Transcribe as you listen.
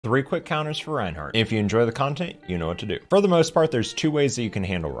3 quick counters for Reinhardt. If you enjoy the content, you know what to do. For the most part, there's 2 ways that you can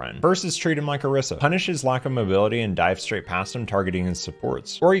handle Rein. First is treat him like Orisa. Punish his lack of mobility and dive straight past him, targeting his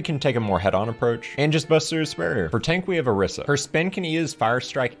supports. Or you can take a more head-on approach and just bust through his barrier. For tank, we have Orisa. Her spin can eat his fire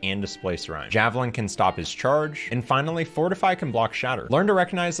strike and displace Rein. Javelin can stop his charge. And finally, Fortify can block shatter. Learn to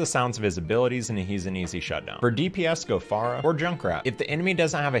recognize the sounds of his abilities and he's an easy shutdown. For DPS, go Pharah or Junkrat. If the enemy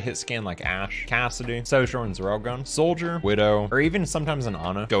doesn't have a hit scan like Ashe, Cassidy, Sojourn's Railgun, Soldier, Widow, or even sometimes an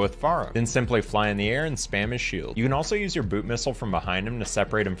Ana, go with Pharah. Then simply fly in the air and spam his shield. You can also use your boot missile from behind him to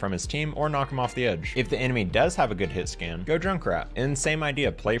separate him from his team or knock him off the edge. If the enemy does have a good hit scan, go Junkrat. And same idea,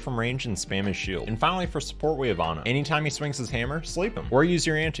 play from range and spam his shield. And finally for support, we have Ana. Anytime he swings his hammer, sleep him. Or use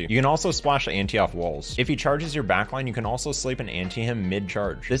your anti. You can also splash the anti off walls. If he charges your backline, you can also sleep an anti him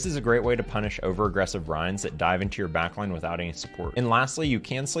mid-charge. This is a great way to punish over-aggressive Reins that dive into your backline without any support. And lastly, you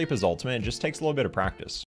can sleep his ultimate, it just takes a little bit of practice.